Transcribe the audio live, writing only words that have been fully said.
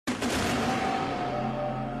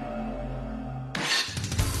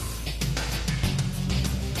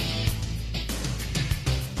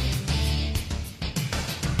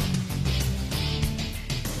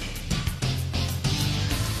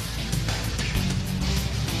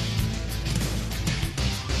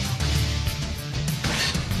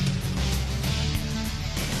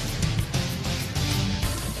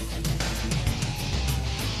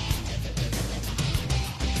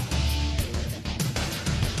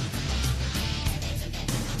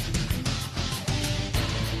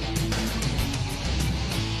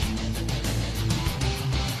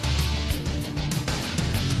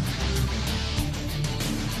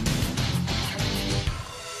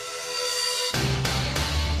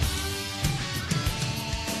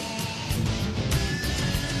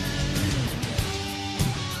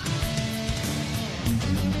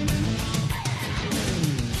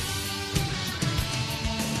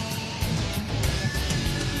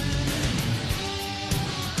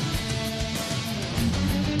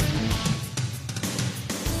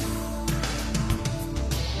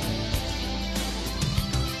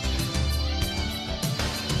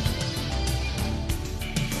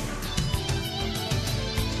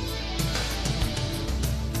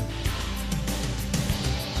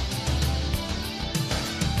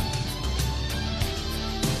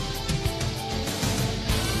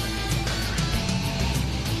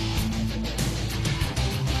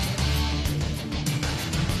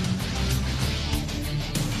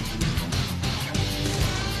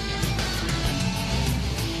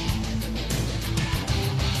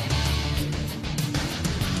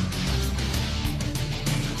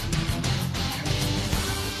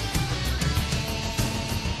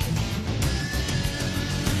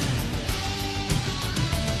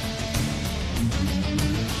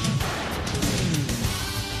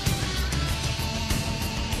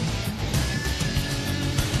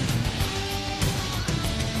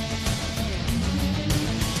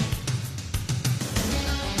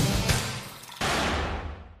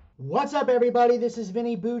What's up, everybody? This is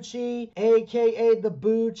Vinny Bucci, aka The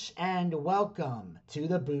Booch, and welcome to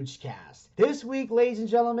the Boochcast. This week, ladies and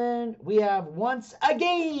gentlemen, we have once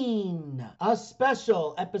again a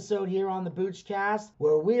special episode here on the Boochcast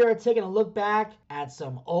where we are taking a look back at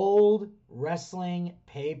some old wrestling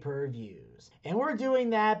pay-per-views. And we're doing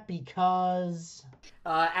that because,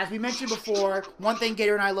 as we mentioned before, one thing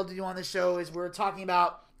Gator and I love to do on this show is we're talking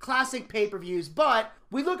about classic pay-per-views, but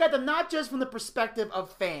we look at them not just from the perspective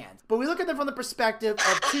of fans, but we look at them from the perspective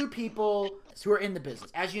of two people who are in the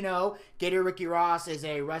business. As you know, Gator Ricky Ross is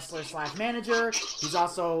a wrestler / manager. He's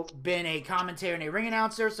also been a commentator and a ring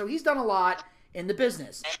announcer, so he's done a lot in the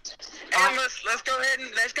business. And let's go ahead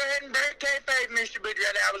and break kayfabe, Mr.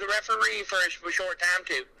 Boudreaux. I was a referee for a short time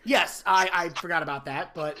too. Yes, I forgot about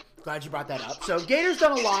that, but glad you brought that up. So Gator's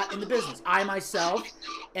done a lot in the business. I myself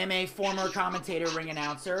am a former commentator, ring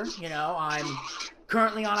announcer. You know, I'm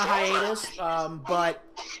currently on a hiatus, but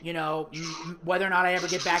you know, whether or not I ever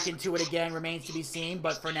get back into it again remains to be seen.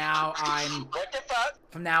 But for now, What the fuck?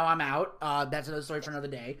 From now, I'm out. That's another story for another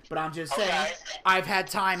day. But I'm just saying, I've had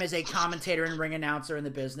time as a commentator and ring announcer in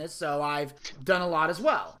the business, so I've done a lot as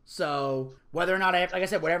well. So whether or not like I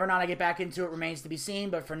said, whatever or not I get back into it remains to be seen.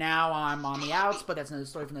 But for now, I'm on the outs. But that's another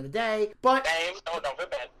story for another day. But Don't feel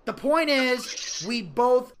bad. the point is, we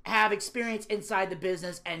both have experience inside the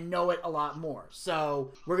business and know it a lot more.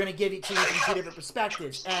 So we're going to give it to you from two different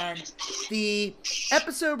perspectives. And the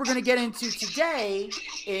episode we're going to get into today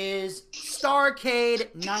is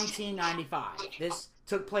Starrcade 1995. This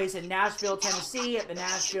took place in Nashville, Tennessee at the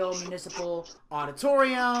Nashville Municipal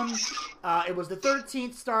Auditorium. It was the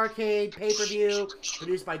 13th Starrcade pay-per-view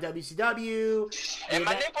produced by WCW. And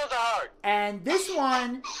my nipples are hard. And this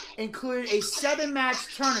one included a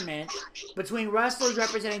 7-match tournament between wrestlers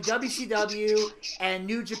representing WCW and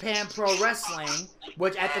New Japan Pro Wrestling,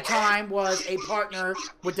 which at the time was a partner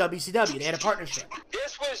with WCW. They had a partnership.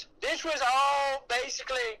 This was all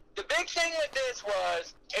basically, the big thing with this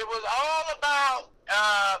was, it was all about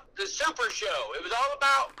the Super Show. It was all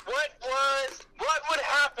about what would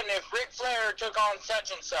happen if Ric Flair took on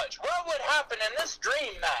such and such. What would happen in this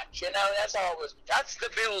dream match? You know, that's the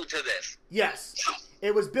build to this. Yes.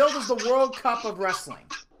 It was billed as the World Cup of Wrestling.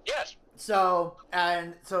 Yes. So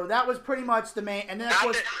that was pretty much the main, and then of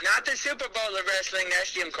course, not the Super Bowl of wrestling.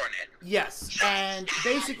 That's Jim Cornette. Yes, and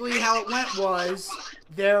basically how it went was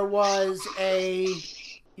there was a,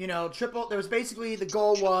 you know, there was basically, the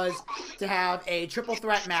goal was to have a triple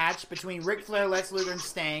threat match between Ric Flair, Lex Luger, and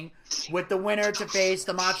Sting, with the winner to face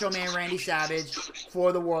the Macho Man Randy Savage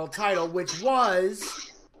for the world title, which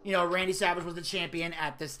was, you know, Randy Savage was the champion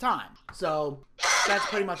at this time. So that's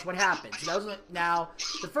pretty much what happened. So now,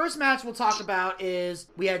 the first match we'll talk about is,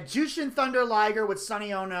 we had Jushin Thunder Liger with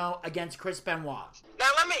Sonny Ono against Chris Benoit. Now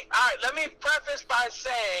let me preface by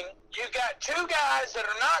saying, you got two guys that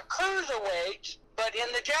are not cruiserweights, but in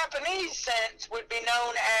the Japanese sense would be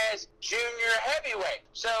known as junior heavyweight.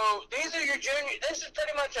 So these are your junior. This is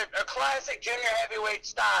pretty much a classic junior heavyweight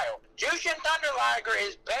style. Jushin Thunder Liger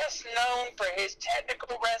is best known for his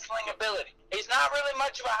technical wrestling ability. He's not really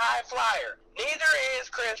much of a high flyer. Neither is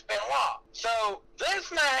Chris Benoit. So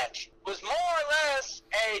this match was more or less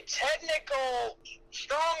a technical,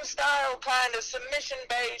 strong style kind of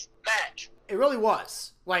submission-based match. It really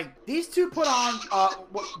was. Like, these two put on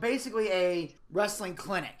basically a wrestling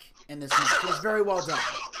clinic in this match. It was very well done.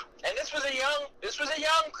 And this was a young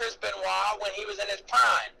Chris Benoit when he was in his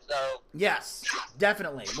prime. So yes,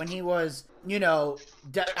 definitely when he was, you know,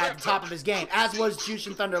 at the top of his game, as was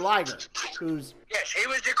Jushin Thunder Liger, who's he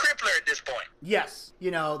was the crippler at this point. Yes,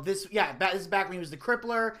 you know, this is back when he was the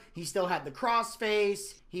crippler. He still had the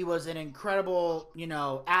crossface. He was an incredible, you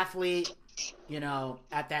know, athlete. You know,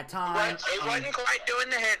 at that time. He wasn't quite doing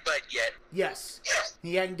the headbutt yet. Yes.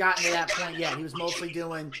 He hadn't gotten to that point yet. He was mostly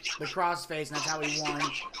doing the crossface, and that's how he won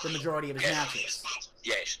the majority of his matches.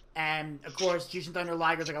 Yes. And, of course, Jushin Thunder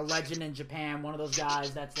Liger's like a legend in Japan. One of those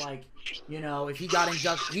guys that's like, you know, if he got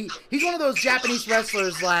inducted... He's one of those Japanese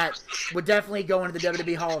wrestlers that would definitely go into the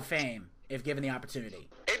WWE Hall of Fame if given the opportunity.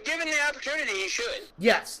 If given the opportunity, he should.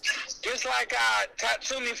 Yes. Just like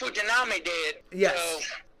Tatsumi Fujinami did. Yes. So,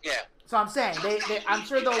 yeah. So I'm saying, I'm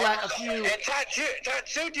sure they'll let a few... And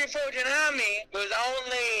Tatsuji Fujinami was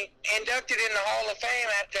only inducted in the Hall of Fame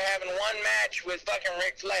after having one match with fucking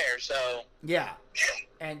Ric Flair, so... Yeah.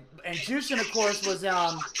 And Jushin, of course, was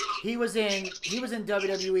he was in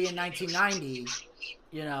WWE in 1990,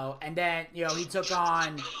 you know, and then, you know, he took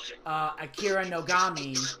on Akira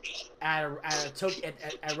Nogami at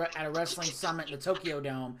a wrestling summit in the Tokyo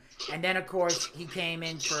Dome, and then of course he came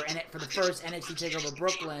in for the first NXT Takeover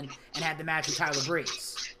Brooklyn and had the match with Tyler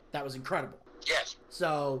Breeze. That was incredible. Yes.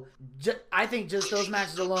 So I think just those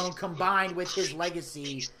matches alone, combined with his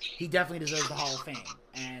legacy, he definitely deserves the Hall of Fame,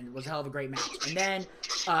 and was a hell of a great match. And then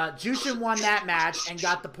Jushin won that match and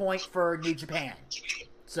got the point for New Japan.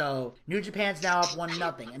 So New Japan's now up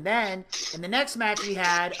 1-0. And then in the next match we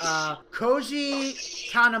had Koji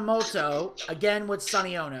Kanemoto, again with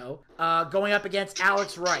Sonny Ono, going up against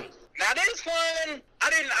Alex Wright. Now this one, I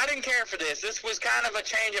didn't care for this. This was kind of a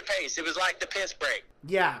change of pace. It was like the piss break.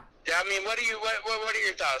 Yeah. I mean, what are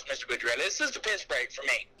your thoughts, Mr. Goodrell? This is the piss break for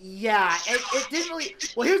me. Yeah, it didn't really.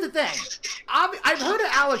 Well, here's the thing. I've heard of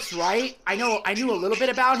Alex Wright. I knew a little bit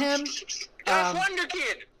about him. That's Wonder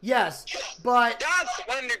Kid. Yes, but that's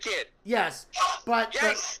Wonder Kid. Yes, but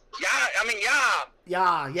yes, yeah. I mean,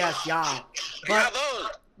 yeah. But,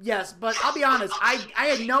 yes, but I'll be honest. I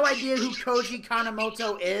had no idea who Koji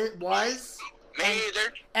Kanemoto was. Me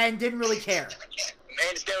either. And didn't really care.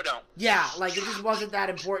 And still don't. Yeah, like it just wasn't that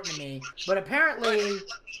important to me. But apparently,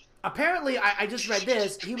 I just read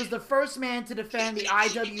this. He was the first man to defend the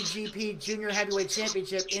IWGP Junior Heavyweight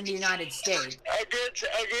Championship in the United States.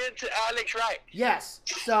 Against Alex Wright. Yes.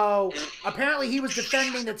 So apparently he was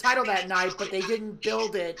defending the title that night, but they didn't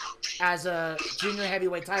build it as a Junior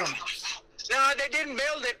Heavyweight title match. No, they didn't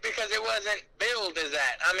build it because it wasn't billed as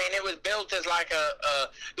that. I mean, it was built as like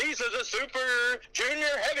these are the super junior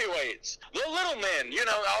heavyweights, the little men,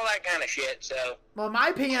 all that kind of shit, so. Well, in my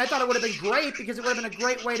opinion, I thought it would have been great because it would have been a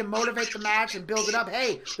great way to motivate the match and build it up.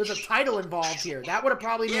 Hey, there's a title involved here. That would have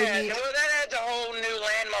probably made me... Yeah, well, that adds a whole new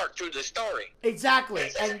landmark to the story. Exactly,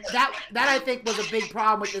 and that I think was a big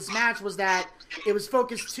problem with this match was that it was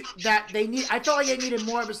focused I felt like they needed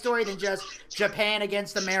more of a story than just Japan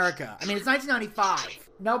against America. I mean, it's 1995.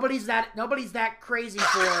 Nobody's that crazy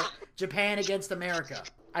for Japan against America.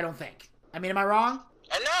 I don't think. I mean, am I wrong?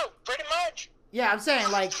 No, pretty much. Yeah, I'm saying,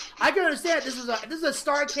 like, I can understand this is a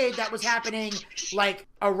Starrcade that was happening, like,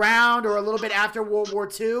 around or a little bit after World War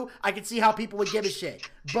II. I could see how people would give a shit.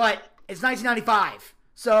 But it's 1995.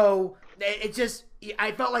 So, it just...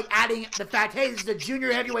 I felt like adding the fact, hey, this is a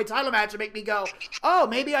junior heavyweight title match, would make me go, oh,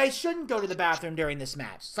 maybe I shouldn't go to the bathroom during this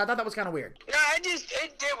match. So I thought that was kind of weird. No,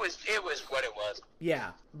 it was what it was.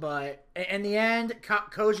 Yeah, but in the end,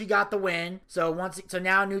 Koji got the win. So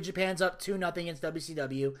now New Japan's up 2-0 against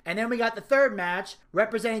WCW. And then we got the third match,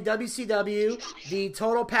 representing WCW, the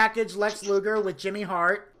Total Package Lex Luger with Jimmy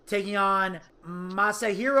Hart, taking on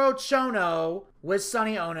Masahiro Chono with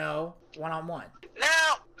Sonny Ono, 1-on-1.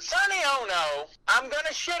 Now, Sonny Ono, I'm going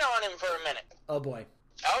to shit on him for a minute. Oh, boy.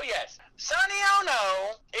 Oh, yes. Sonny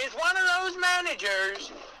Ono is one of those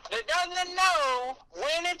managers that doesn't know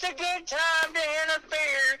when it's a good time to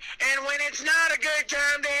interfere and when it's not a good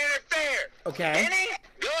time to interfere. Okay. Kenny,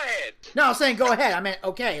 go ahead. No, I was saying go ahead. I meant,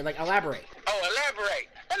 okay, like, elaborate. Oh, elaborate.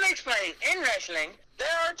 Let me explain. In wrestling, there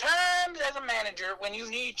are times as a manager when you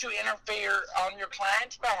need to interfere on your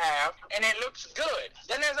client's behalf and it looks good.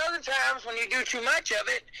 Then there's other times when you do too much of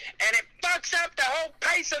it and it fucks up the whole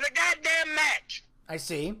pace of the goddamn match. I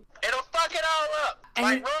see. It'll fuck it all up. And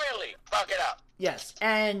like, royally fuck it up. Yes,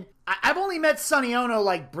 and I've only met Sonny Ono,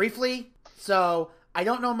 like, briefly, so I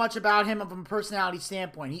don't know much about him from a personality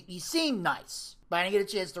standpoint. He seemed nice, but I didn't get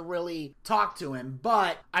a chance to really talk to him,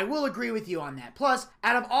 but I will agree with you on that. Plus,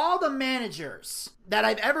 out of all the managers that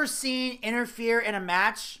I've ever seen interfere in a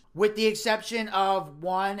match, with the exception of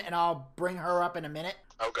one, and I'll bring her up in a minute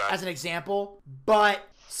as an example, but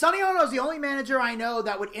Sonny Ono is the only manager I know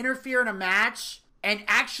that would interfere in a match and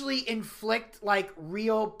actually inflict, like,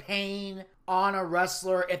 real pain on a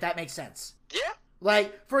wrestler, if that makes sense. Yeah.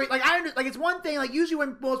 It's one thing, like, usually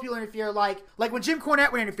when most people interfere, like when Jim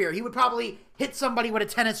Cornette would interfere, he would probably hit somebody with a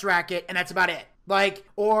tennis racket, and that's about it. Like,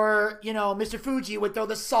 or, Mr. Fuji would throw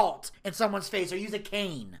the salt in someone's face, or use a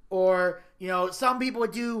cane. Or, some people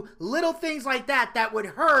would do little things like that would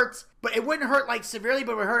hurt, but it wouldn't hurt, like, severely,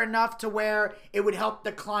 but it would hurt enough to where it would help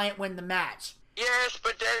the client win the match. Yes,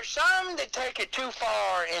 but there's some that take it too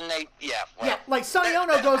far, and like Sonny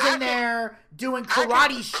Ono goes in there doing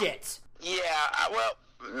karate shit. Yeah, well,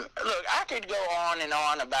 look, I could go on and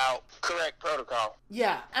on about correct protocol.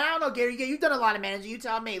 Yeah, and I don't know, Gary, you've done a lot of managing. You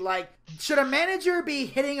tell me, like, should a manager be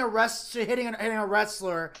hitting a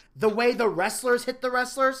wrestler the way the wrestlers hit the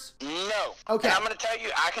wrestlers? No. Okay. And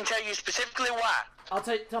I can tell you specifically why.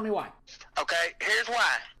 Tell me why. Okay, here's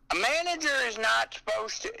why. A manager is not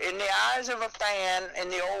supposed to, in the eyes of a fan in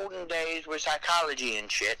the olden days with psychology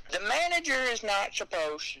and shit, the manager is not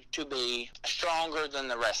supposed to be stronger than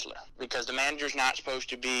the wrestler because the manager's not supposed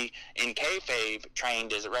to be in kayfabe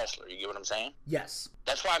trained as a wrestler. You get what I'm saying? Yes.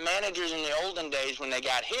 That's why managers in the olden days, when they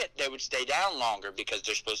got hit, they would stay down longer because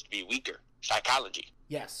they're supposed to be weaker. Psychology.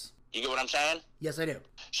 Yes. You get what I'm saying? Yes, I do.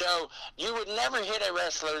 So you would never hit a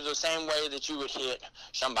wrestler the same way that you would hit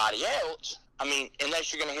somebody else. I mean,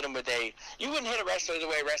 unless you're going to hit him with you wouldn't hit a wrestler the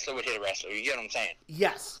way a wrestler would hit a wrestler. You get what I'm saying?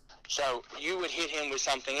 Yes. So you would hit him with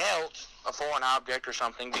something else, a foreign object or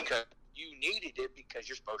something, because you needed it because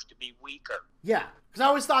you're supposed to be weaker. Yeah, because I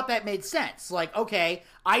always thought that made sense. Like, okay,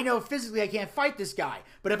 I know physically I can't fight this guy,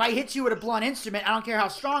 but if I hit you with a blunt instrument, I don't care how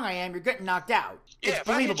strong I am, you're getting knocked out. It's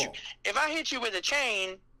believable. If I hit you with a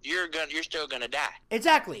chain, you're still gonna die.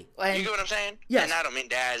 Exactly. And, you get what I'm saying? Yes. And I don't mean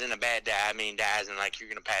die as in a bad die. I mean die as in like you're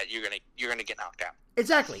gonna get knocked out.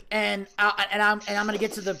 Exactly. And I'm gonna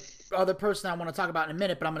get to the other person I want to talk about in a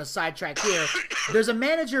minute, but I'm gonna sidetrack here. There's a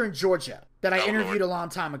manager in Georgia that I interviewed a long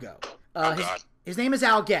time ago. God. His name is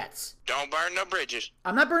Al Getz. Don't burn no bridges.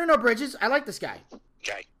 I'm not burning no bridges. I like this guy.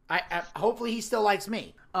 Okay. I hopefully he still likes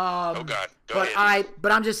me. Oh God. Go ahead.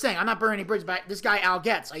 But I'm just saying, I'm not burning any bridges. But this guy Al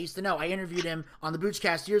Getz, I used to know. I interviewed him on the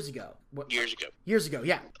Boochcast years ago. Years ago,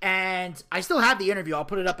 yeah. And I still have the interview. I'll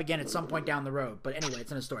put it up again at some point down the road. But anyway,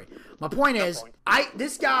 it's in a story. My point is,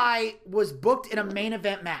 this guy was booked in a main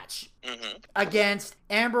event match against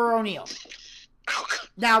Amber O'Neal.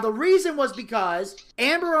 Now, the reason was because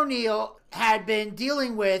Amber O'Neal had been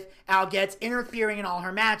dealing with Al Getz interfering in all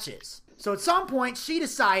her matches. So at some point, she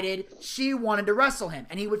decided she wanted to wrestle him,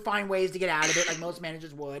 and he would find ways to get out of it, like most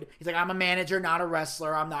managers would. He's like, I'm a manager, not a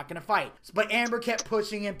wrestler. I'm not going to fight. But Amber kept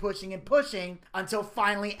pushing and pushing and pushing until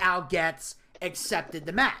finally Al Getz accepted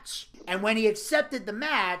the match. And when he accepted the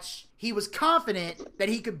match, he was confident that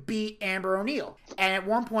he could beat Amber O'Neal. And at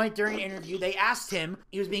one point during an interview, they asked him,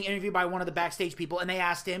 he was being interviewed by one of the backstage people, and they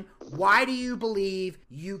asked him, why do you believe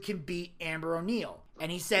you can beat Amber O'Neal?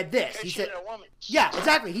 And he said this. He said, yeah,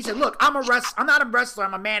 exactly. He said, look, I'm not a wrestler.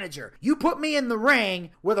 I'm a manager. You put me in the ring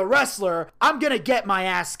with a wrestler, I'm going to get my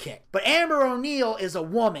ass kicked. But Amber O'Neal is a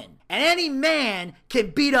woman. And any man can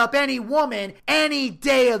beat up any woman any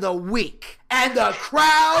day of the week. And the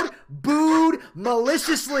crowd booed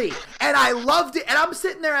maliciously. And I loved it. And I'm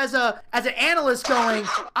sitting there as an analyst going,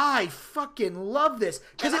 I fucking love this.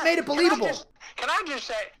 Because it made it believable. Can I just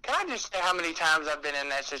say how many times I've been in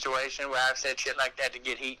that situation where I've said shit like that to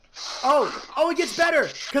get heat? Oh, it gets better.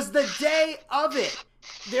 Because the day of it,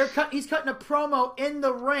 he's cutting a promo in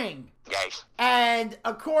the ring. Yes. And,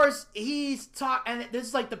 of course, and this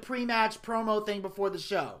is like the pre-match promo thing before the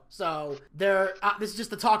show. So, this is just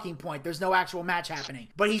the talking point. There's no actual match happening.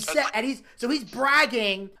 But he's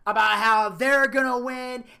bragging about how they're gonna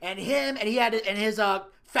win, and his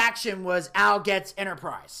faction was Al Getz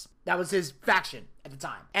Enterprise. That was his faction at the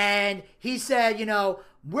time. And he said,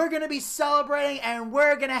 we're going to be celebrating and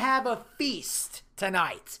we're going to have a feast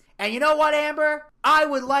tonight. And you know what, Amber? I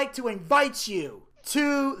would like to invite you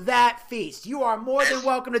to that feast. You are more than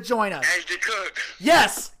welcome to join us. As the cook.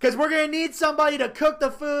 Yes, because we're going to need somebody to cook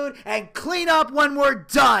the food and clean up when we're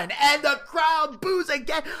done. And the crowd boos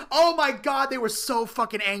again. Oh my God, they were so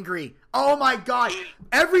fucking angry. Oh my God.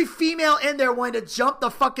 Every female in there wanted to jump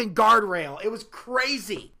the fucking guardrail. It was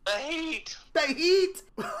crazy. The heat.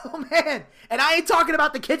 Oh man. And I ain't talking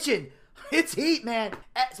about the kitchen. It's heat, man.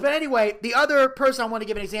 But anyway, the other person I want to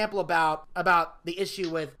give an example about the issue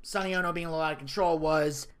with Sonny Ono being a little out of control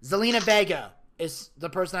was Zelina Vega. Is the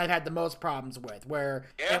person I've had the most problems with.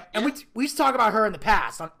 We used to talk about her in the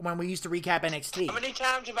past when we used to recap NXT. How many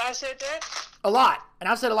times have I said that? A lot. And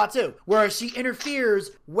I've said a lot too. Where she interferes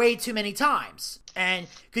way too many times. And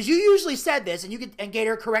because you usually said this, and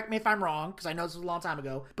Gator, correct me if I'm wrong, because I know this was a long time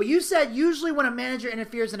ago, but you said usually when a manager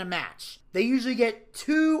interferes in a match, they usually get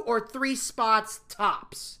 2 or 3 spots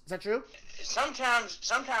tops. Is that true? Sometimes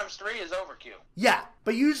 3 is overkill. Yeah,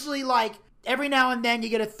 but usually like every now and then you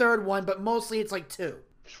get a third one, but mostly it's like 2.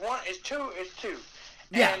 It's two.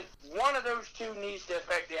 Yeah. And one of those 2 needs to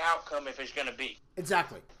affect the outcome if it's going to be.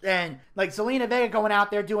 Exactly. And like Zelina Vega going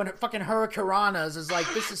out there doing fucking hurricanranas is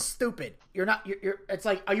like, this is stupid. You're it's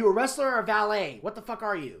like, are you a wrestler or a valet? What the fuck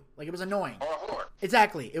are you? Like, it was annoying. Or a whore.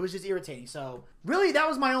 Exactly. It was just irritating. So really that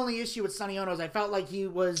was my only issue with Sonny Ono. I felt like he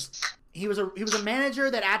was a manager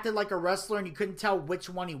that acted like a wrestler and you couldn't tell which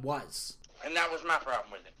one he was. And that was my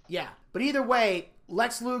problem with it. Yeah. But either way,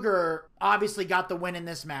 Lex Luger obviously got the win in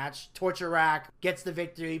this match. Torture Rack gets the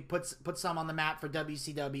victory, puts some on the map for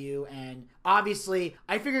WCW, and obviously,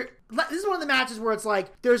 I figure this is one of the matches where it's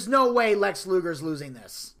like, there's no way Lex Luger's losing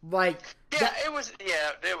this. Like, it was.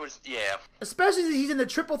 Especially since he's in the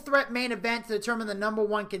triple threat main event to determine the number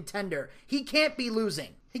 1 contender. He can't be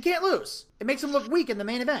losing. He can't lose. It makes him look weak in the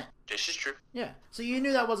main event. This is true. Yeah. So you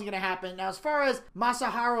knew that wasn't going to happen. Now, as far as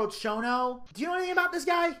Masahiro Chono, do you know anything about this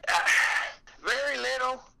guy? Very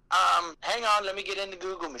little. Hang on, let me get in the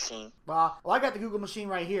Google machine. Well, I got the Google machine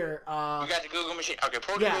right here. You got the Google machine? Okay,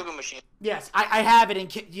 pull the Google machine. Yes, I have it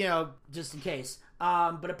just in case.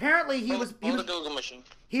 But apparently he was the Google machine.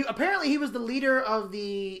 He was the leader of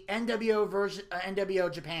the NWO version,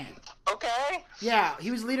 NWO Japan. Okay. Yeah,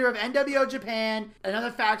 he was leader of NWO Japan,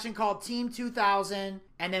 another faction called Team 2000,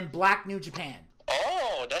 and then Black New Japan.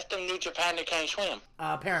 Oh, that's the New Japan that can't swim.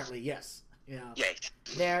 Apparently, yes. Yeah. Yes.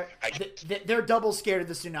 They're double scared of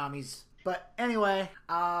the tsunamis. But anyway,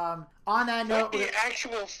 on that note, what the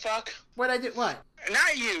actual fuck? What I did? What?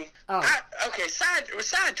 Not you. Oh. Okay.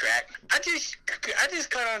 Sidetrack. I just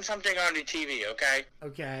cut on something on the TV. Okay.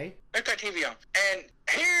 Okay. I got TV on, and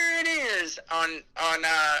here it is on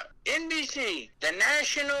NBC, the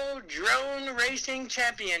National Drone Racing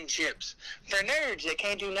Championships for nerds that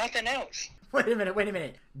can't do nothing else. Wait a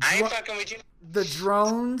minute. I ain't fucking with you. The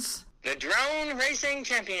drones? The Drone Racing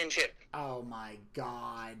Championship. Oh my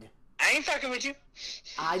god. I ain't fucking with you.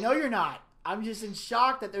 I know you're not. I'm just in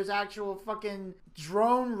shock that there's actual fucking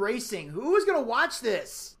drone racing. Who is gonna watch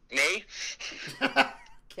this? Me.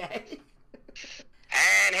 Okay.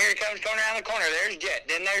 And here he comes going around the corner. There's Jet.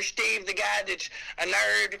 Then there's Steve, the guy that's a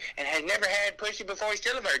nerd and has never had pussy before. He's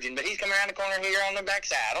still a virgin, but he's coming around the corner here on the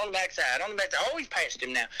backside. Oh, he's past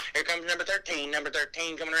him now. Here comes number 13. Number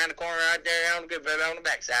 13 coming around the corner right there on the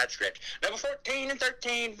backside stretch. Number 14 and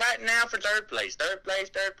 13 fighting now for third place. Third place,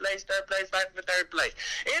 fighting for third place.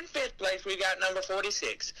 In fifth place, we got number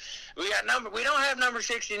 46. We don't have number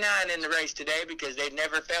 69 in the race today because they've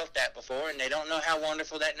never felt that before and they don't know how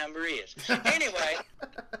wonderful that number is. Anyway.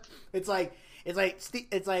 It's like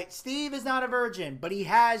Steve is not a virgin, but he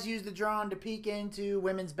has used the drone to peek into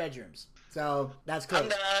women's bedrooms. So that's cool. I'm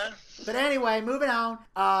done. But anyway, moving on.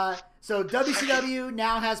 So WCW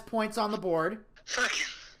now has points on the board.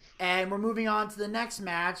 And we're moving on to the next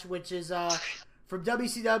match, which is from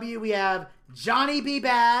WCW. We have Johnny B.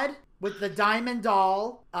 Bad with the Diamond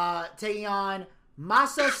Doll taking on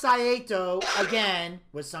Masa Saito again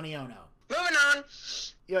with Sonny Ono. Moving on.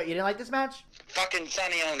 You didn't like this match? Fucking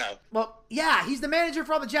Sonny Ono. Well, yeah, he's the manager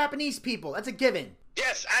for all the Japanese people. That's a given.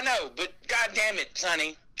 Yes, I know, but goddamn it,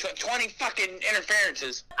 Sonny. 20 fucking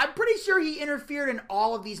interferences. I'm pretty sure he interfered in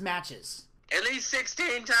all of these matches. At least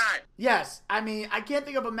 16 times. Yes, I mean, I can't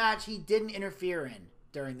think of a match he didn't interfere in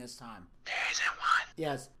during this time. There isn't one.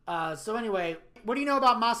 Yes. So anyway, what do you know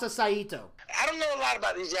about Masa Saito? I don't know a lot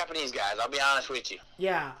about these Japanese guys, I'll be honest with you.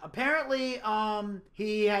 Yeah, apparently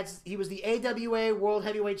he was the AWA World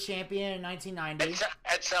Heavyweight Champion in 1990.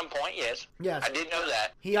 At some point, yes. Yes. I did know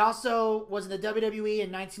that. He also was in the WWE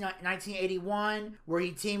in 1981, where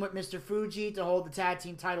he teamed with Mr. Fuji to hold the tag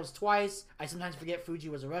team titles twice. I sometimes forget Fuji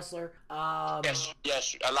was a wrestler. Yes.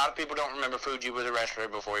 A lot of people don't remember Fuji was a wrestler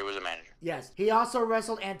before he was a manager. Yes. He also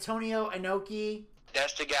wrestled Antonio Inoki.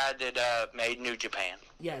 That's the guy that made New Japan.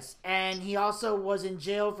 Yes, and he also was in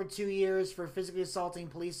jail for 2 years for physically assaulting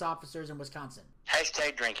police officers in Wisconsin.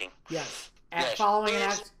 Hashtag drinking. Yes. And yes. following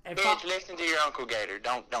listen to your Uncle Gator.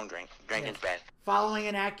 Don't drink. Drinking's bad. Following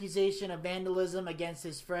an accusation of vandalism against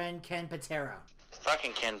his friend Ken Patera.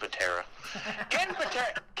 Fucking Ken Patera.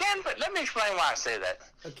 Let me explain why I say that.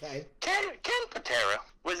 Okay. Ken Patera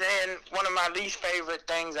was in one of my least favorite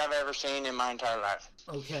things I've ever seen in my entire life.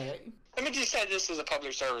 Okay. Let me just say this as a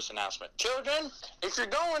public service announcement. Children, if you're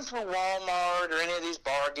going through Walmart or any of these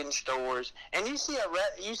bargain stores and you see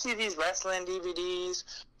these wrestling DVDs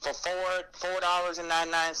for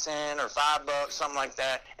 $4.99 or $5, something like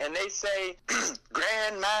that, and they say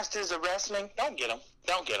Grand Masters of Wrestling, don't get them.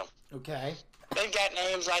 Don't get them. Okay. They've got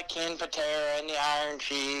names like Ken Patera and the Iron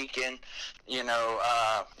Sheik and,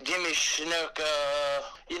 Jimmy Snuka,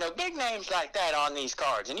 big names like that on these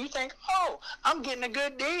cards. And you think, oh, I'm getting a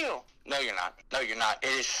good deal. No, you're not. No, you're not. It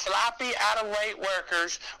is sloppy, out-of-weight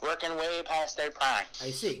workers working way past their prime. I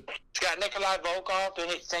see. It's got Nikolai Volkov in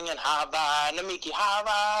it singing Hava, Namiki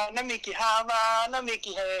Hava, Namiki Hava,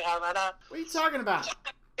 Namiki Hey Hava. What are you talking about?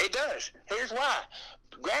 It does. Here's why.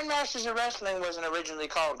 Grandmasters of Wrestling wasn't originally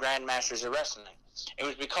called Grandmasters of Wrestling.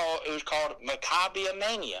 It was called Maccabia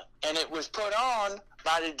Mania, and it was put on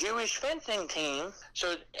by the Jewish fencing team,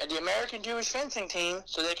 so the American Jewish fencing team,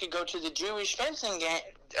 so they could go to the Jewish fencing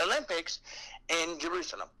Olympics in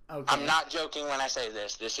Jerusalem. Okay. I'm not joking when I say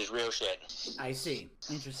this. This is real shit. I see.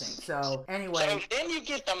 Interesting. So, anyway. So then you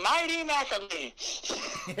get the Mighty Maccabee.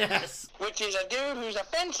 Yes. Which is a dude who's a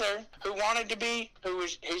fencer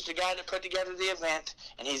he's the guy that put together the event,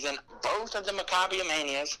 and he's in both of the Maccabia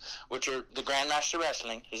Manias, which are the Grandmaster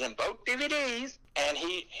Wrestling. He's in both DVDs, and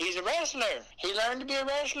he's a wrestler. He learned to be a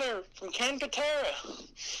wrestler from Ken Patera.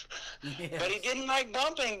 Yes. But he didn't like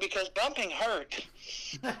bumping because bumping hurt.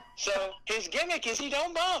 So his gimmick is he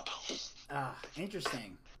don't bump.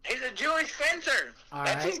 Interesting. He's a Jewish fencer.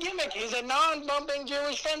 That's his gimmick. He's a non-bumping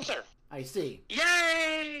Jewish fencer. I see.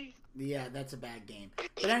 Yay! Yeah, that's a bad game.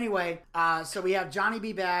 But anyway, so we have Johnny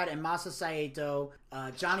B. Bad and Masa Saito.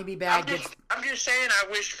 Johnny B. Bad I'm just saying I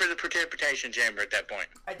wished for the precipitation chamber at that point.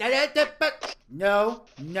 No.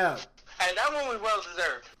 And that one was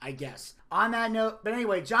well-deserved. I guess. On that note, but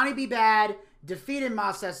anyway, Johnny B. Bad defeated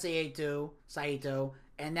Masa Saito,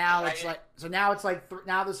 and now it's now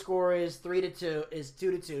the score is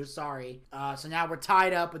 2-2. Sorry. So now we're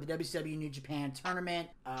tied up with the WCW New Japan tournament.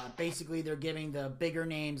 Basically, they're giving the bigger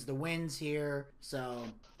names the wins here. So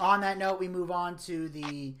on that note, we move on to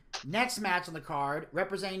the next match on the card.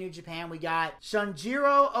 Representing New Japan, we got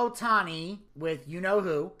Shunjiro Otani with you know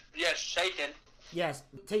who. Yes, Satan. Yes,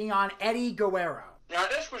 taking on Eddie Guerrero. Now,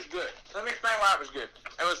 this was good. Let me explain why it was good.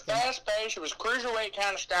 It was fast-paced, it was cruiserweight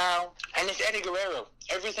kind of style, and it's Eddie Guerrero.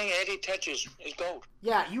 Everything Eddie touches is gold.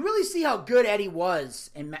 Yeah, you really see how good Eddie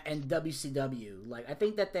was in WCW. Like, I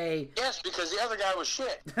think that they... Yes, because the other guy was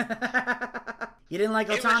shit. You didn't like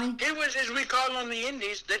Otani? He was, as we call on the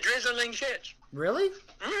indies, the drizzling shits. Really?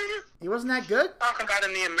 Mm-hmm. He wasn't that good? Talking about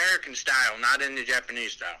in the American style, not in the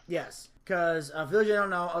Japanese style. Yes. Because, for those you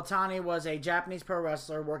don't know, Otani was a Japanese pro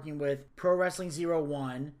wrestler working with Pro Wrestling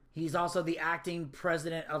 01. He's also the acting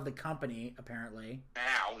president of the company, apparently.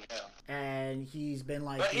 Ow, no. And he's been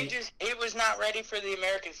like... But he was not ready for the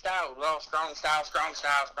American style. Well, strong style.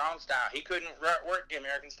 He couldn't work the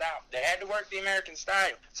American style. They had to work the American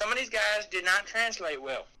style. Some of these guys did not translate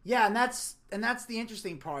well. Yeah, and that's the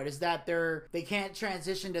interesting part, is that they can't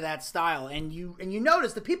transition to that style. And you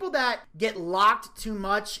notice the people that get locked too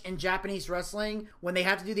much in Japanese wrestling, when they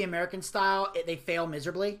have to do the American style, they fail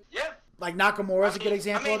miserably. Yeah. Like Nakamura's a good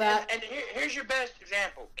example of that. And here's your best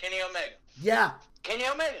example, Kenny Omega. Yeah. Kenny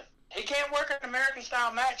Omega. He can't work an American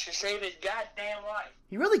style match to save his goddamn life.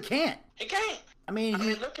 He really can't. He can't. I mean,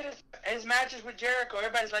 look at his matches with Jericho.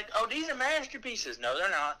 Everybody's like, oh, these are masterpieces. No, they're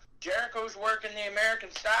not. Jericho's working the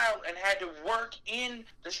American style and had to work in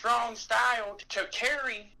the strong style to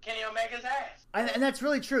carry Kenny Omega's ass. And that's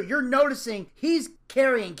really true. You're noticing he's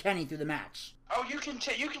carrying Kenny through the match. Oh, you can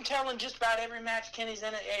tell in just about every match Kenny's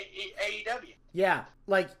in at AEW. Yeah,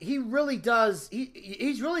 like he really does.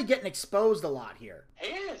 He's really getting exposed a lot here.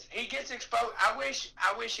 He is. He gets exposed. I wish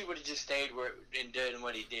he would have just stayed and done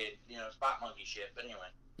what he did. Spot monkey shit. But anyway.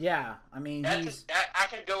 Yeah, I mean, I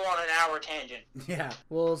could go on an hour tangent. Yeah,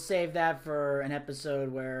 we'll save that for an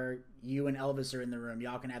episode where you and Elvis are in the room.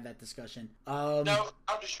 Y'all can have that discussion. No,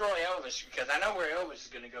 I'll destroy Elvis because I know where Elvis is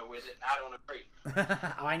going to go with it. And I don't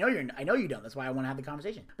agree. I know you don't. That's why I want to have the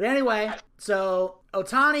conversation. But anyway, so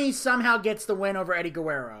Otani somehow gets the win over Eddie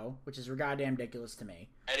Guerrero, which is goddamn ridiculous to me.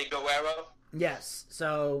 Eddie Guerrero. Yes.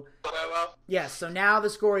 So. Guerrero. Yes. So now the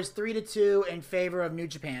score is 3-2 in favor of New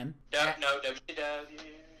Japan. No, WCW.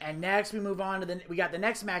 And next we move on to we got the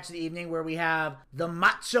next match of the evening where we have the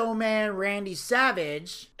Macho Man Randy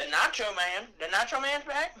Savage. The Nacho Man? The Nacho Man's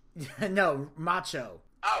back? No, Macho.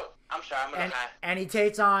 Oh, I'm sorry, I'm gonna and he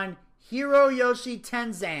takes on Hiroyoshi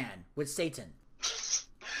Tenzan with Satan. Say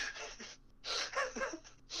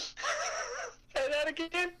that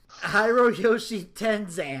again? Hiroyoshi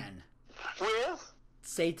Tenzan. With?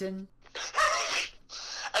 Satan.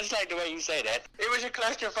 I just like the way you say that. It was a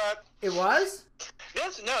clusterfuck. It was?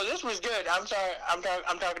 This was good. I'm sorry. I'm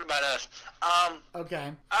talking about us.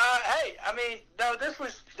 Okay. Hey, I mean, no, this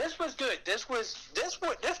was good. This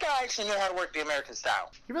guy actually knew how to work the American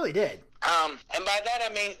style. He really did. And by that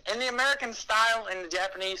I mean, in the American style and the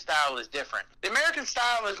Japanese style is different. The American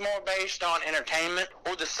style is more based on entertainment,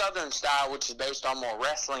 or the Southern style, which is based on more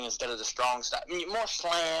wrestling instead of the strong style. I mean, more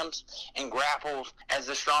slams and grapples, as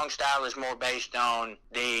the strong style is more based on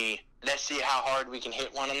the let's see how hard we can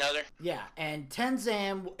hit one another. Yeah, and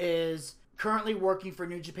Tenzan is currently working for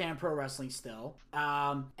New Japan Pro Wrestling still.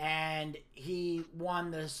 And he won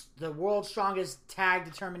the World's Strongest Tag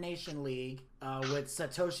Determination League with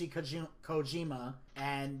Satoshi Kojima.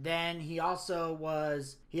 And then he also won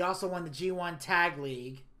the G1 Tag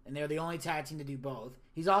League, and they're the only tag team to do both.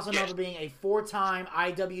 He's also known for being a 4-time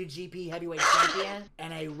IWGP Heavyweight Champion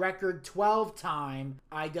and a record 12-time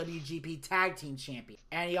IWGP Tag Team Champion.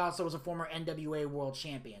 And he also was a former NWA World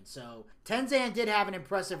Champion. So Tenzan did have an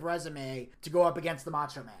impressive resume to go up against the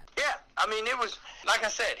Macho Man. Yeah, I mean, it was, like I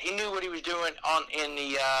said, he knew what he was doing and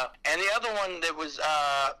the other one that was,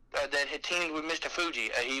 that had teamed with Mr. Fuji,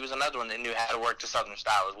 he was another one that knew how to work the Southern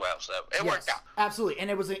style as well, so it worked out. Absolutely,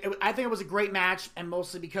 and I think it was a great match, and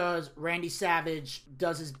mostly because Randy Savage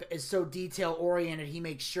is so detail-oriented, he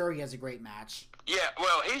makes sure he has a great match. Yeah,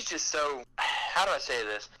 well, he's just so, how do I say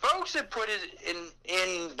this? Folks have put it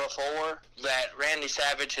in before that Randy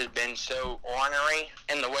Savage has been so ornery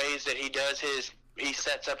in the ways that he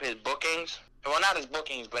sets up his bookings. Well, not his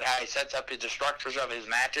bookings, but how he sets up the structures of his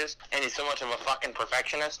matches, and he's so much of a fucking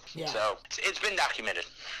perfectionist. Yeah. So it's been documented.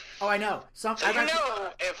 Oh, I know.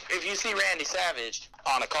 If you see Randy Savage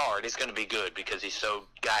on a card, it's going to be good because he's so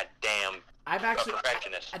goddamn a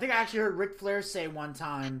perfectionist. I think I actually heard Ric Flair say one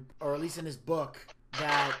time, or at least in his book,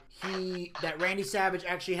 that Randy Savage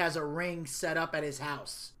actually has a ring set up at his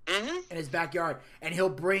house. In his backyard, and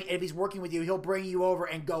if he's working with you, he'll bring you over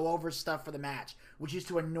and go over stuff for the match, which used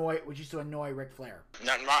to annoy Ric Flair.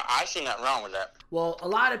 I see nothing wrong with that. Well, a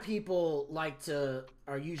lot of people A lot of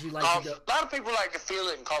people like to feel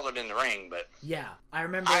it and call it in the ring, but yeah, I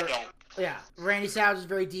remember. I don't. Yeah, Randy Savage was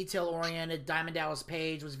very detail oriented. Diamond Dallas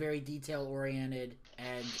Page was very detail oriented,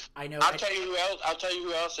 and I know. I'll tell you who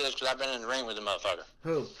else is, because I've been in the ring with the motherfucker.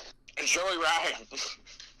 Who? Joey Ryan.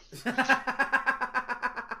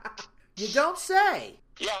 You don't say.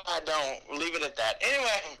 Yeah, I don't. Leave it at that.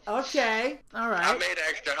 Anyway. Okay. All right. I made an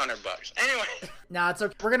extra $100. Anyway. No, it's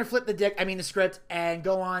okay. We're gonna flip the script, and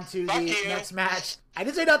go on to the next match. I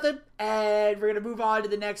didn't say nothing, and we're gonna move on to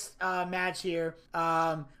the next match here.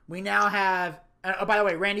 We now have. Oh, by the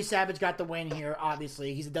way, Randy Savage got the win here.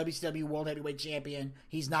 Obviously, he's a WCW World Heavyweight Champion.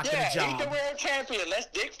 He's not going to job. He's the world champion. Let's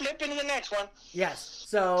dick flip into the next one. Yes.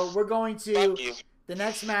 So we're going to. Fuck you. The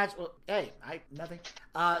next match, nothing.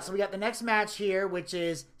 So we got the next match here, which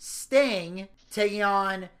is Sting taking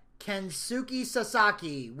on Kensuke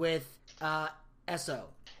Sasaki with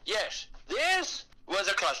SO. Yes, this was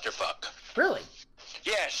a clusterfuck. Really?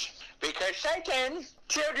 Yes, because Satan is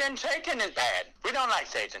bad. We don't like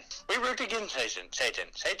Satan. We root against Satan. Satan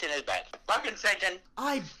is bad. Fucking Satan.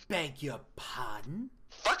 I beg your pardon?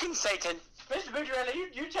 Fucking Satan. Mr.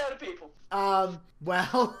 Bucciarelli, you tell the people.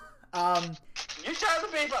 You tell the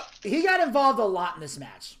people. He got involved a lot in this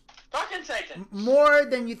match. Fucking Satan. More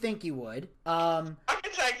than you think he would.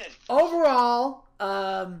 Fucking Satan. Overall,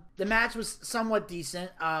 the match was somewhat decent.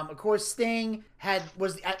 Of course, Sting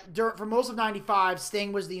for most of '95,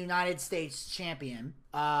 Sting was the United States champion.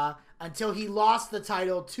 Until he lost the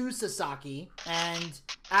title to Sasaki, and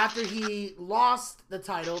after he lost the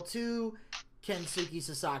title to Kensuke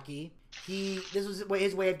Sasaki, this was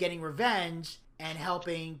his way of getting revenge and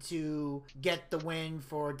helping to get the win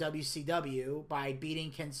for WCW by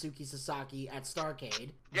beating Kensuke Sasaki at Starrcade.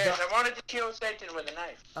 Yes, I wanted to kill Satan with a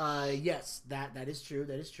knife. Yes, that is true.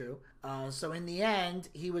 That is true. So in the end,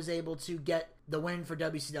 he was able to get the win for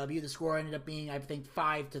WCW. The score ended up being, I think,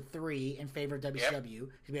 5-3 in favor of WCW. Yep.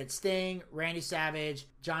 We had Sting, Randy Savage,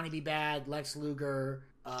 Johnny B. Bad, Lex Luger,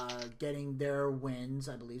 getting their wins.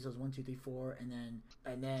 I believe so. It was 1, 2, 3, 4, and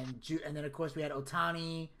then of course we had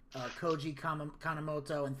Otani, Koji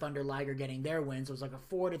Kanemoto, and Thunder Liger getting their wins. So it was like a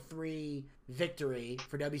 4-3 victory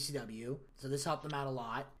for WCW. So this helped them out a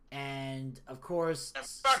lot. And of course,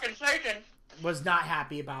 fucking Satan was not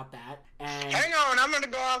happy about that. And hang on, I'm going to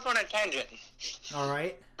go off on a tangent. All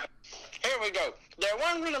right. Here we go. There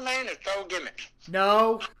wasn't a man that stole gimmicks.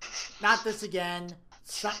 No, not this again.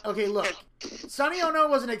 Okay, look. Sonny Ono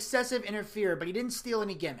was an excessive interferer, but he didn't steal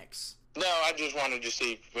any gimmicks. No, I just wanted to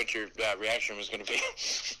see what your reaction was going to be.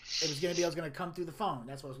 It was going to be I was going to come through the phone.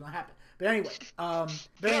 That's what was going to happen. But anyway,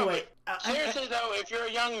 seriously though, if you're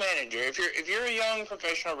a young manager, if you're a young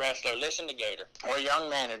professional wrestler, listen to Gator, or a young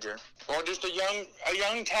manager, or just a young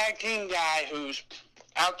tag team guy who's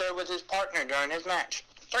out there with his partner during his match,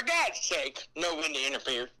 for God's sake, know when to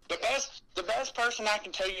interfere. The best person I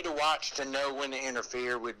can tell you to watch to know when to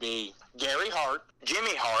interfere would be Gary Hart,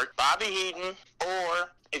 Jimmy Hart, Bobby Eaton,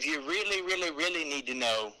 or if you really, really, really need to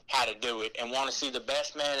know how to do it and want to see the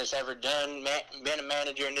best man that's ever been a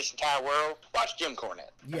manager in this entire world, watch Jim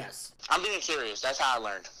Cornette. Yes. I'm being serious. That's how I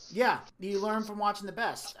learned. Yeah, you learn from watching the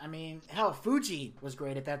best. I mean, hell, Fuji was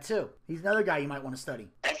great at that too. He's another guy you might want to study.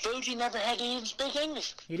 And Fuji never had to even speak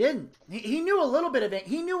English. He didn't. He knew a little bit of it.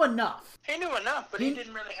 He knew enough. He knew enough, but he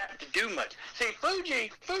didn't really have to do much. See,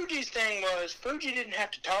 Fuji's thing was Fuji didn't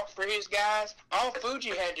have to talk for his guys. All Fuji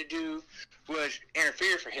had to do was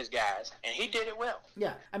interfere for his guys, and he did it well.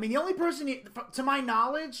 Yeah, I mean, the only person, to my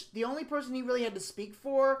knowledge, the only person he really had to speak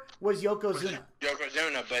for was Yokozuna.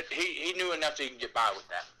 But he knew enough to get by with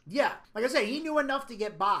that. Yeah, like I say, he knew enough to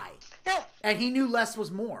get by. Yeah. And he knew less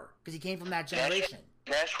was more, because he came from that generation.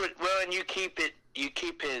 That's what, and you keep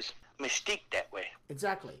his mystique that way.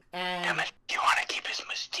 Exactly. And you want to keep his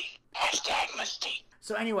mystique. #mystique.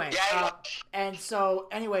 So anyway,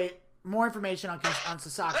 more information on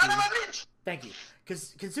Sasaki. Thank you.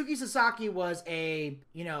 Because Kensuke Sasaki was he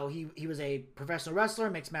was a professional wrestler,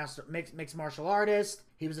 mixed martial artist.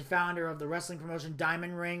 He was the founder of the wrestling promotion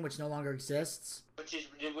Diamond Ring, which no longer exists. Which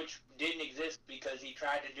didn't exist because he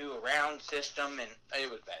tried to do a round system, and it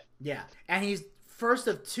was bad. Yeah, and he's first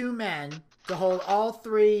of 2 men to hold all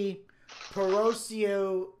 3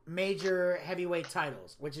 Perosio major heavyweight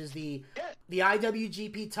titles, which is the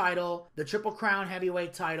IWGP title, the Triple Crown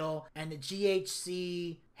heavyweight title, and the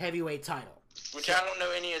GHC heavyweight title. Which I don't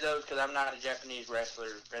know any of those because I'm not a Japanese wrestling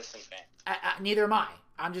fan. Neither am I.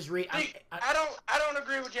 I'm just I don't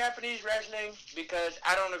agree with Japanese wrestling because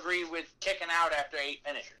I don't agree with kicking out after 8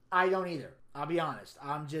 finishers. I don't either. I'll be honest.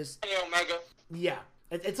 I'm just... Hey, Omega. Yeah.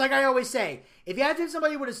 It's like I always say, if you have to hit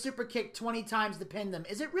somebody with a super kick 20 times to pin them,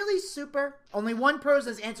 is it really super? Only one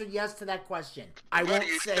person has answered yes to that question. I won't say who.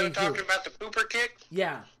 Are you still talking about the pooper kick?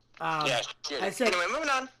 Yeah. Yes. Anyway, moving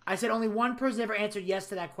on. I said only one person ever answered yes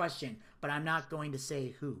to that question, but I'm not going to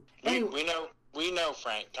say who. Anyway, we know,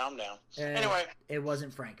 Frank. Calm down. Anyway. It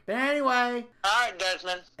wasn't Frank. But anyway. All right,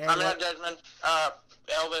 Desmond. Not Desmond.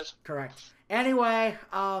 Elvis. Correct. Anyway,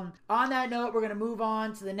 on that note, we're going to move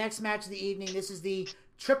on to the next match of the evening. This is the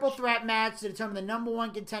triple threat match to determine the number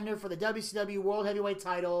 1 contender for the WCW World Heavyweight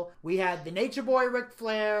title. We had the Nature Boy Ric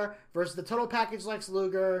Flair versus the Total Package Lex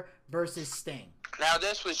Luger versus Sting. Now,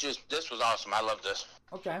 this was awesome. I love this.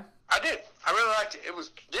 Okay. I did. I really liked it.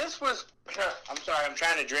 I'm sorry, I'm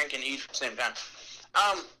trying to drink and eat at the same time.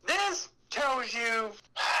 This tells you,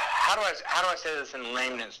 how do I say this in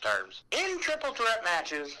layman's terms? In triple threat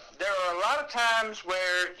matches, there are a lot of times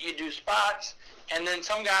where you do spots and then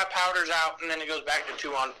some guy powders out and then it goes back to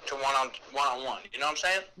one on one. You know what I'm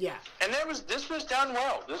saying? Yeah. And this was done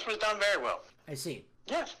well. This was done very well. I see.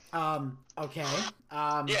 Yes. Okay.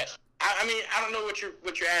 Yes. I mean, I don't know what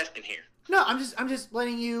you're asking here. No, I'm just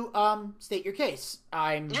letting you state your case.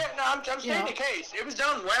 I'm stating the case. It was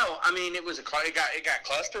done well. I mean, it got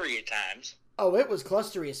clustery at times. Oh, it was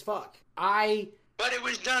clustery as fuck. But it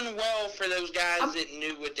was done well for those guys that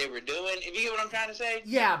knew what they were doing. If you get what I'm trying to say?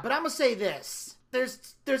 Yeah, but I'm gonna say this.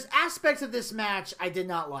 There's aspects of this match I did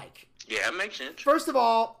not like. Yeah, it makes sense. First of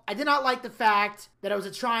all, I did not like the fact that it was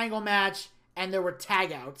a triangle match and there were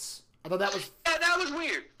tag outs. I thought that was... Yeah, that was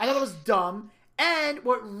weird. I thought it was dumb. And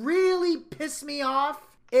what really pissed me off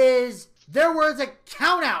is there was a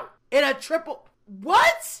count out in a triple...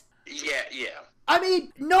 What? Yeah. I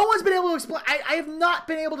mean, no one's been able to explain... I have not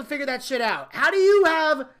been able to figure that shit out. How do you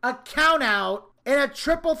have a count out in a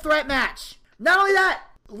triple threat match? Not only that,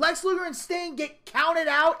 Lex Luger and Sting get counted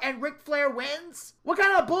out and Ric Flair wins? What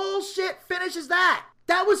kind of bullshit finish is that?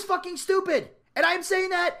 That was fucking stupid. And I'm saying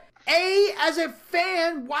that... as a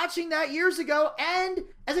fan watching that years ago, and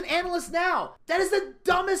as an analyst now. That is the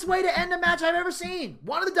dumbest way to end a match I've ever seen.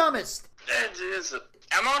 One of the dumbest.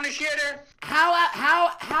 I'm on the shitter.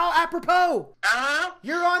 How apropos. Uh-huh.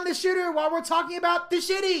 You're on the shitter while we're talking about the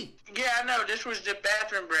shitty. Yeah, I know. This was the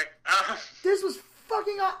bathroom break. This was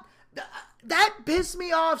fucking off. That pissed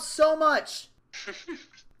me off so much.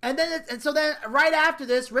 And so then right after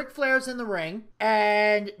this, Ric Flair's in the ring,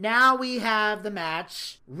 and now we have the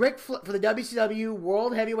match for the WCW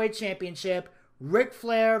World Heavyweight Championship. Ric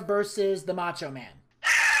Flair versus the Macho Man.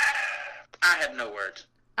 I have no words.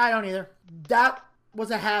 I don't either. That was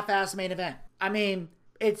a half-ass main event. I mean,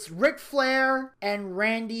 it's Ric Flair and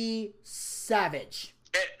Randy Savage.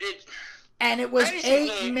 And it was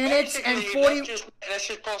 8 minutes and 40... Let's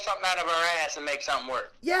just pull something out of our ass and make something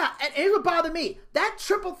work. Yeah, and it would bother me. That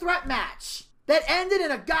triple threat match that ended in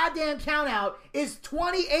a goddamn countout is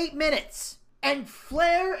 28 minutes. And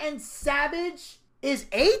Flair and Savage is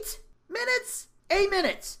 8 minutes? 8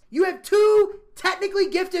 minutes. You have 2 technically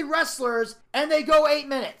gifted wrestlers, and they go 8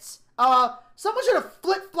 minutes. Someone should have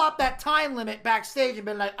flip-flopped that time limit backstage and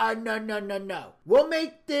been like, no. We'll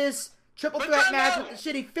make this... triple threat match with the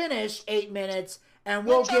shitty finish 8 minutes, and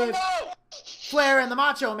we'll give Flair and the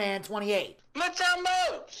Macho Man 28.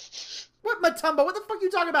 Matumbo! What Matumbo? What the fuck are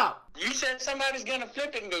you talking about? You said somebody's gonna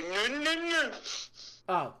flip it and go no.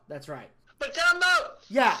 Oh, that's right. Matumbo!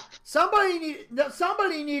 Yeah, somebody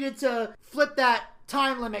needed to flip that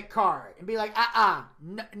time limit card and be like,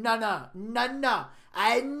 no,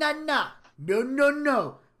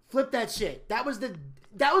 flip that shit. That was the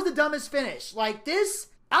dumbest finish. Like this.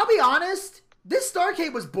 I'll be honest, this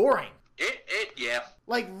Starrcade was boring. Yeah.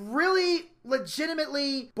 Like, really,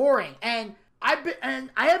 legitimately boring. And I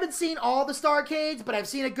haven't seen all the Starrcades, but I've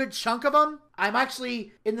seen a good chunk of them. I'm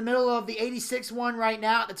actually in the middle of the 86 one right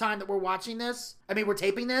now at the time that we're watching this. I mean, we're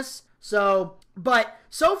taping this. But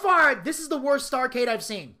so far, this is the worst Starrcade I've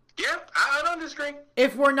seen. Yeah, I don't disagree.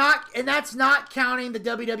 And that's not counting the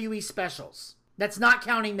WWE specials. That's not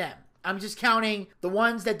counting them. I'm just counting the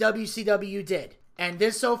ones that WCW did. And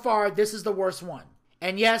this so far, this is the worst one.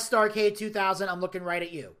 And yes, Starrcade 2000, I'm looking right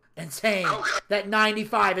at you and saying that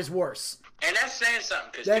 95 is worse. And that's saying something,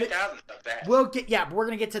 because 2000 is not bad. But we're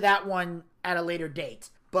going to get to that one at a later date.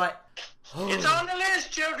 But it's on the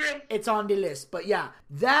list, children. It's on the list. But yeah,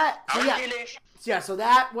 so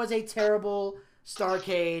that was a terrible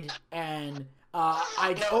Starrcade, and you know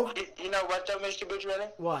what though, Mr. Bucciarelli?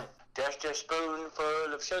 What? Just a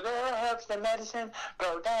spoonful of sugar helps the medicine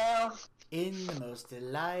go down in the most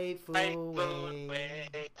delightful way.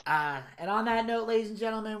 And on that note, ladies and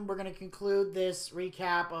gentlemen, we're going to conclude this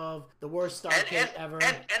recap of the worst Starrcade ever.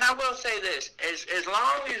 And I will say this: as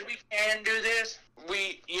long as we can do this,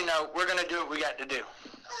 we're going to do what we got to do.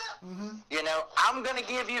 Mm-hmm. I'm going to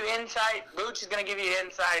give you insight. Booch is going to give you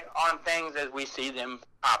insight on things as we see them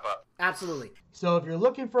pop up. Absolutely. So if you're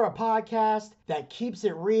looking for a podcast that keeps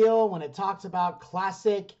it real when it talks about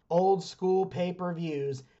classic old school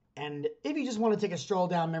pay-per-views, and if you just want to take a stroll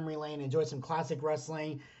down memory lane and enjoy some classic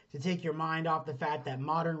wrestling to take your mind off the fact that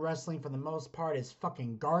modern wrestling for the most part is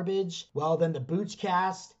fucking garbage, well then the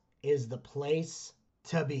Boochcast is the place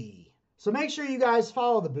to be. So make sure you guys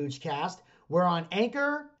follow the Boochcast. We're on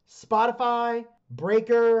Anchor, Spotify,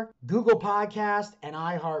 Breaker, Google Podcast, and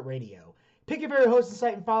iHeartRadio. Pick your favorite hosting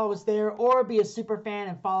site and follow us there, or be a super fan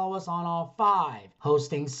and follow us on all 5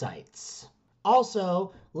 hosting sites.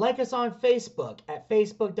 Also, like us on Facebook at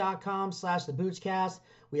facebook.com/theboochcast.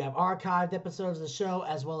 We have archived episodes of the show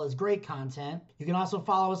as well as great content. You can also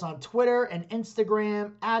follow us on Twitter and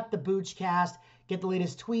Instagram at the Boochcast. Get the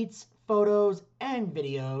latest tweets, photos, and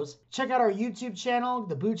videos. Check out our YouTube channel,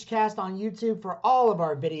 The Boochcast on YouTube, for all of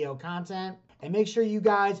our video content. And make sure you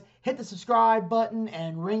guys hit the subscribe button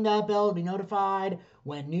and ring that bell to be notified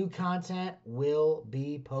when new content will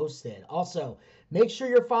be posted. Also, make sure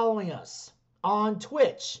you're following us on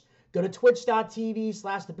Twitch. Go to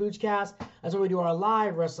twitch.tv/theboochcast. That's where we do our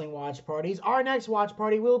live wrestling watch parties. Our next watch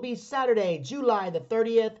party will be Saturday, July the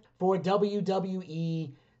 30th for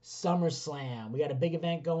WWE SummerSlam. We got a big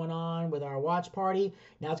event going on with our watch party.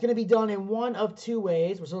 Now, it's going to be done in one of 2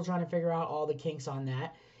 ways. We're still trying to figure out all the kinks on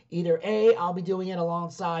that. Either A, I'll be doing it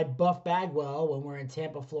alongside Buff Bagwell when we're in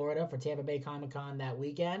Tampa, Florida for Tampa Bay Comic-Con that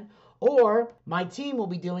weekend. Or my team will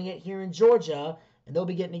be doing it here in Georgia, and they'll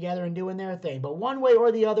be getting together and doing their thing. But one way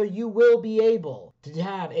or the other, you will be able to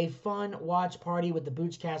have a fun watch party with the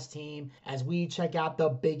Boochcast team as we check out the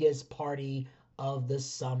biggest party of the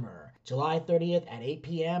summer. July 30th at 8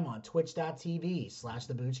 p.m. on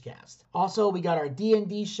twitch.tv/theboochcast. Also, we got our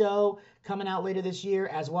D&D show coming out later this year,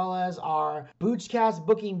 as well as our Boochcast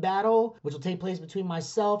booking battle, which will take place between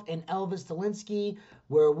myself and Elvis Delinsky,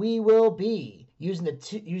 where we will be using the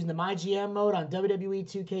MyGM mode on WWE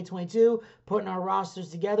 2K22, putting our rosters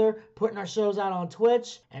together, putting our shows out on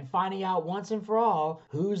Twitch, and finding out once and for all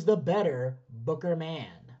who's the better Booker man.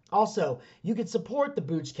 Also, you can support the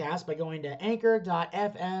Boochcast by going to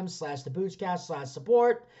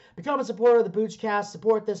anchor.fm/theboochcast/support. Become a supporter of the Boochcast.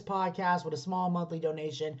 Support this podcast with a small monthly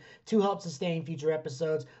donation to help sustain future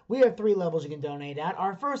episodes. We have 3 levels you can donate at.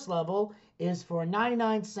 Our first level is for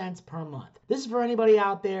 99 cents per month. This is for anybody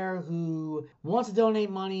out there who wants to donate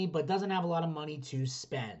money but doesn't have a lot of money to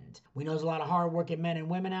spend. We know there's a lot of hardworking men and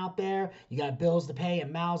women out there. You got bills to pay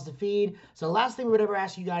and mouths to feed. So the last thing we would ever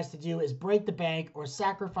ask you guys to do is break the bank or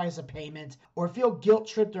sacrifice a payment or feel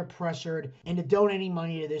guilt-tripped or pressured into donating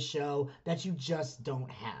money to this show that you just don't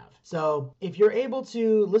have. So if you're able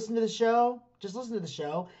to listen to the show, just listen to the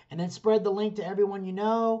show and then spread the link to everyone you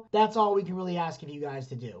know. That's all we can really ask of you guys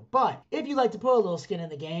to do. But if you'd like to put a little skin in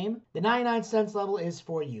the game, the 99 cents level is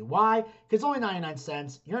for you. Why? Because only 99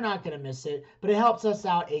 cents. You're not going to miss it. But it helps us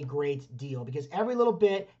out a great deal because every little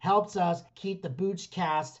bit helps us keep the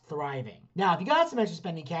Boochcast thriving. Now, if you got some extra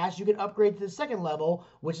spending cash, you can upgrade to the second level,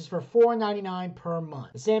 which is for $4.99 per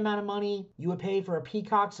month. The same amount of money you would pay for a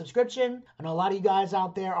Peacock subscription. I know a lot of you guys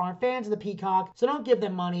out there aren't fans of the Peacock, so don't give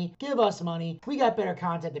them money. Give us money. We got better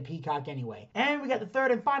content than Peacock anyway. And we got the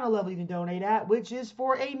third and final level you can donate at, which is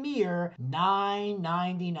for a mere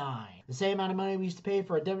 $9.99. The same amount of money we used to pay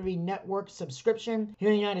for a WWE Network subscription here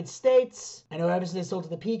in the United States. I know ever since they sold to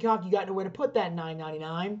the Peacock, you got nowhere to put that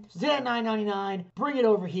 $9.99. So take that $9.99, bring it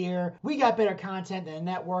over here. We got better content than the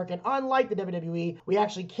network, and unlike the WWE, we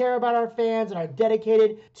actually care about our fans and are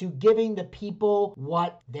dedicated to giving the people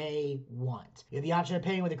what they want. You have the option of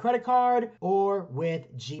paying with a credit card or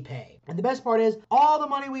with GPay. And the best part is, all the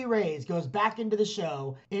money we raise goes back into the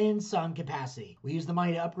show in some capacity. We use the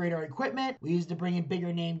money to upgrade our equipment, we use it to bring in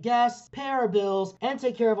bigger name guests, pay our bills, and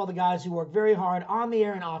take care of all the guys who work very hard on the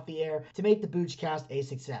air and off the air to make the Boochcast a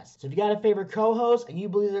success. So if you got a favorite co-host and you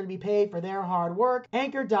believe they're to be paid for their hard work,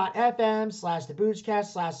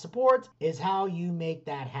 anchor.fm/theboochcast/support is how you make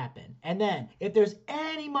that happen. And then, if there's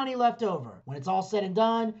any money left over, when it's all said and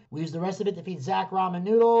done, we use the rest of it to feed Zach ramen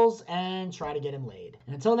noodles and try to get him laid.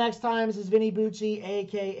 And until next time, this is Vinny Bucci,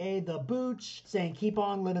 aka The Booch, saying keep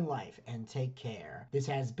on living life and take care. This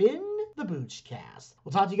has been the Boochcast.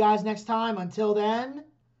 We'll talk to you guys next time. Until then,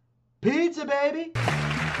 pizza, baby!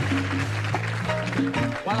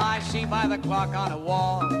 Well, I see by the clock on a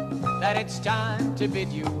wall that it's time to bid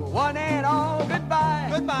you one and all goodbye.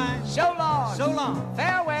 Goodbye. So long. So long.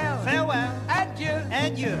 Farewell. Farewell. Adieu.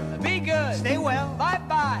 Adieu. Be good. Stay well.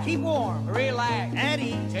 Bye-bye. Keep warm. Relax. And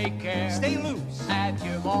eat. Take care. Stay loose.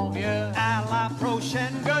 Adieu, mon vieux. À la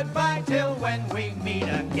prochaine. Goodbye till when we meet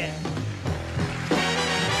again.